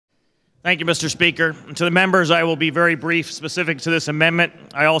Thank you, Mr. Speaker. And to the members, I will be very brief specific to this amendment.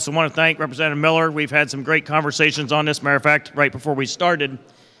 I also want to thank Representative Miller. We've had some great conversations on this. Matter of fact, right before we started,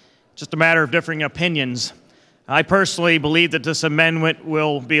 just a matter of differing opinions. I personally believe that this amendment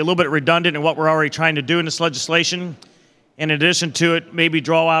will be a little bit redundant in what we're already trying to do in this legislation. In addition to it, maybe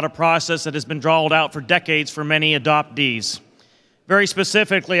draw out a process that has been drawn out for decades for many adoptees. Very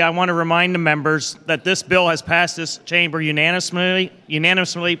specifically, I want to remind the members that this bill has passed this chamber unanimously,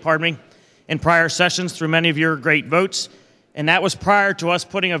 in prior sessions through many of your great votes, and that was prior to us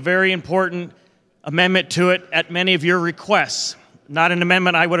putting a very important amendment to it at many of your requests. Not an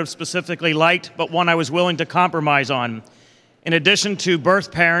amendment I would have specifically liked, but one I was willing to compromise on. In addition to birth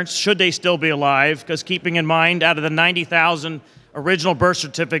parents, should they still be alive, because keeping in mind, out of the 90,000 original birth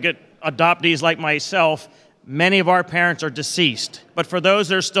certificate adoptees like myself, many of our parents are deceased. But for those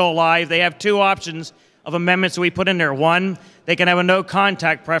that are still alive, they have two options of amendments that we put in there. One, they can have a no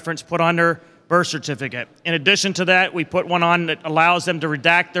contact preference put on their birth certificate. In addition to that, we put one on that allows them to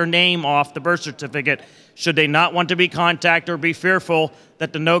redact their name off the birth certificate should they not want to be contacted or be fearful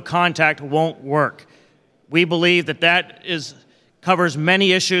that the no contact won't work. We believe that that covers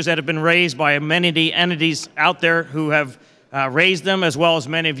many issues that have been raised by many of the entities out there who have raised them, as well as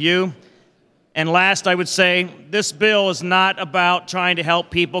many of you. And last, I would say, this bill is not about trying to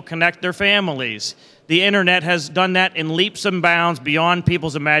help people connect their families. The internet has done that in leaps and bounds beyond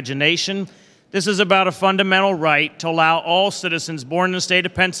people's imagination. This is about a fundamental right to allow all citizens born in the state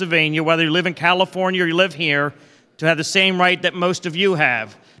of Pennsylvania, whether you live in California or you live here, to have the same right that most of you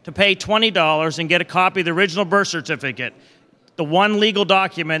have, to pay $20 and get a copy of the original birth certificate, the one legal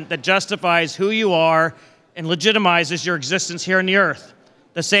document that justifies who you are and legitimizes your existence here on the earth.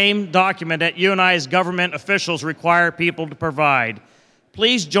 The same document that you and I as government officials require people to provide.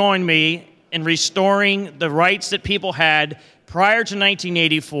 Please join me in restoring the rights that people had prior to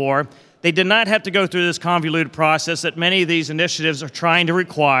 1984. They did not have to go through this convoluted process that many of these initiatives are trying to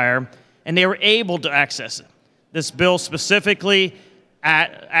require, and they were able to access it. This bill specifically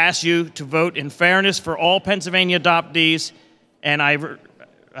asks you to vote in fairness for all Pennsylvania adoptees, and I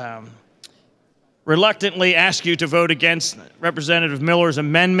reluctantly ask you to vote against Representative Miller's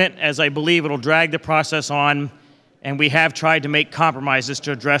amendment, as I believe it will drag the process on, and we have tried to make compromises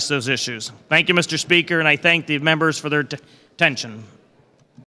to address those issues. Thank you, Mr. Speaker, and I thank the members for their attention.